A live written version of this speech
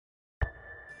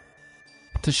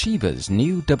Toshiba's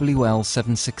new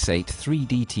WL768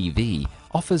 3D TV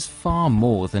offers far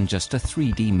more than just a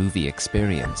 3D movie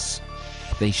experience.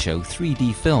 They show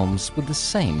 3D films with the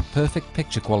same perfect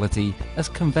picture quality as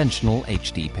conventional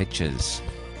HD pictures.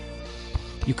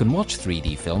 You can watch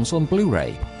 3D films on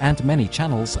Blu-ray, and many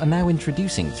channels are now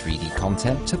introducing 3D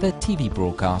content to their TV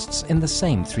broadcasts in the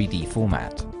same 3D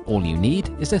format. All you need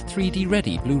is a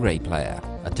 3D-ready Blu-ray player,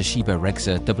 a Toshiba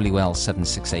Regza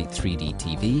WL768 3D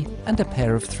TV, and a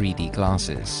pair of 3D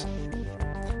glasses.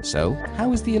 So,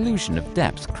 how is the illusion of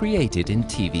depth created in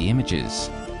TV images?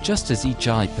 Just as each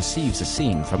eye perceives a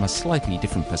scene from a slightly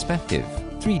different perspective,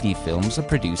 3D films are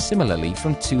produced similarly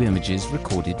from two images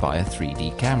recorded by a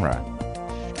 3D camera.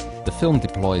 The film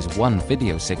deploys one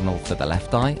video signal for the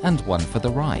left eye and one for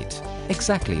the right,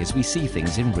 exactly as we see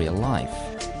things in real life.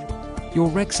 Your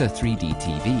Regza 3D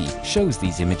TV shows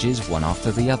these images one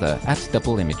after the other at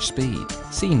double image speed.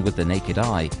 Seen with the naked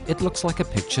eye, it looks like a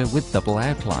picture with double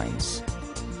outlines.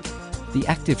 The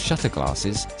active shutter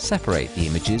glasses separate the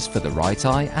images for the right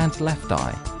eye and left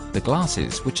eye. The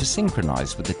glasses, which are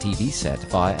synchronized with the TV set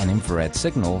via an infrared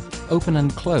signal, open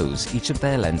and close each of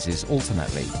their lenses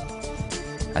alternately.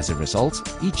 As a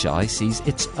result, each eye sees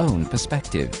its own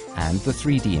perspective, and the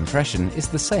 3D impression is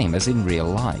the same as in real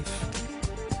life.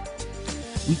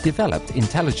 We developed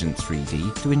Intelligent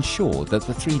 3D to ensure that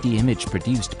the 3D image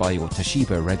produced by your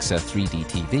Toshiba Regza 3D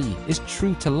TV is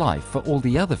true to life for all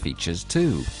the other features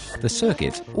too. The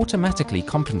circuit automatically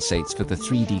compensates for the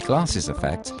 3D glasses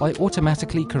effect by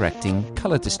automatically correcting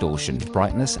color distortion,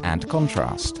 brightness and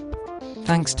contrast.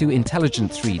 Thanks to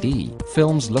Intelligent 3D,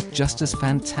 films look just as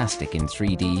fantastic in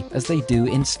 3D as they do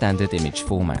in standard image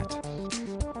format.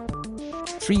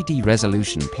 3D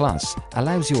Resolution Plus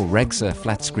allows your Regza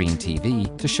flat-screen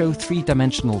TV to show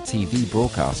three-dimensional TV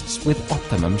broadcasts with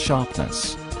optimum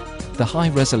sharpness. The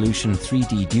high-resolution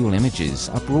 3D dual images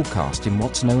are broadcast in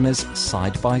what's known as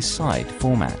side-by-side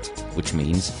format, which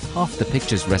means half the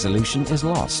picture's resolution is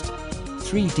lost.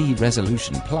 3D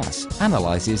Resolution Plus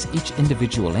analyzes each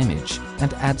individual image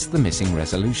and adds the missing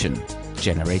resolution,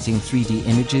 generating 3D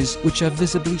images which are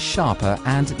visibly sharper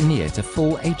and near to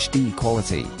full HD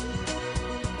quality.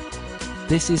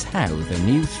 This is how the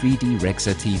new 3D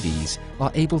Regza TVs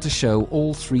are able to show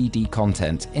all 3D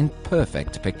content in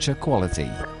perfect picture quality.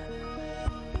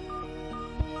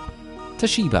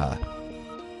 Toshiba,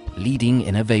 leading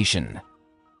innovation.